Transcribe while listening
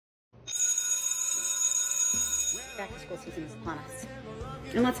back to school season is upon us.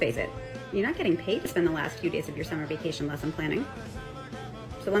 And let's face it, you're not getting paid to spend the last few days of your summer vacation lesson planning.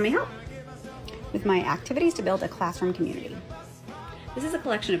 So let me help with my activities to build a classroom community. This is a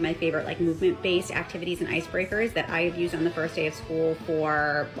collection of my favorite movement-based activities and icebreakers that I have used on the first day of school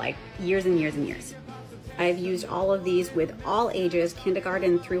for years and years and years. I've used all of these with all ages,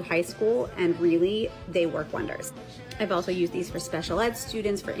 kindergarten through high school, and really, they work wonders. I've also used these for special ed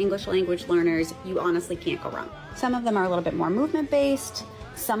students, for English language learners. You honestly can't go wrong. Some of them are a little bit more movement-based.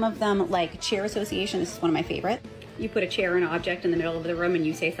 Some of them, like chair association, this is one of my favorite. You put a chair or an object in the middle of the room and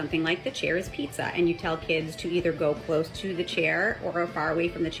you say something like, the chair is pizza, and you tell kids to either go close to the chair or go far away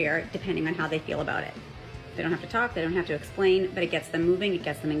from the chair, depending on how they feel about it. They don't have to talk, they don't have to explain, but it gets them moving, it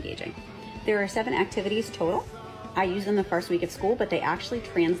gets them engaging. There are 7 activities total. I use them the first week of school, but they actually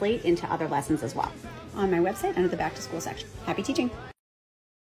translate into other lessons as well. On my website, under the back to school section. Happy teaching.